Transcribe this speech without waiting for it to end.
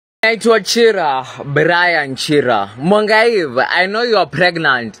Naitwa Chira, Brian Chira. Mungai, I know you're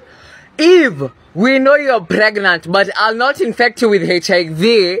pregnant. Eve, we know you're pregnant, but I'll not infect you with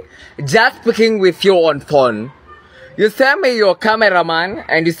HIV just speaking with you on phone. You send me your cameraman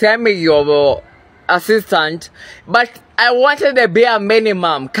and you send me your assistant, but I wanted a bare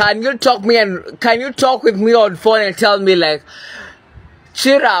minimum. Can you talk with me on phone and tell me like,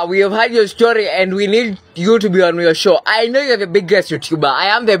 Chira, we have heard your story and we need you to be on your show. I know you're the biggest YouTuber. I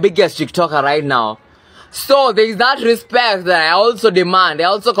am the biggest TikToker right now. So there is that respect that I also demand, I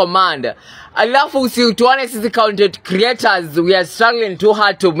also command. Alafu tuone sisi content creators, we are struggling too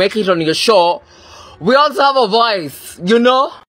hard to make it on your show. We also have a voice, you know?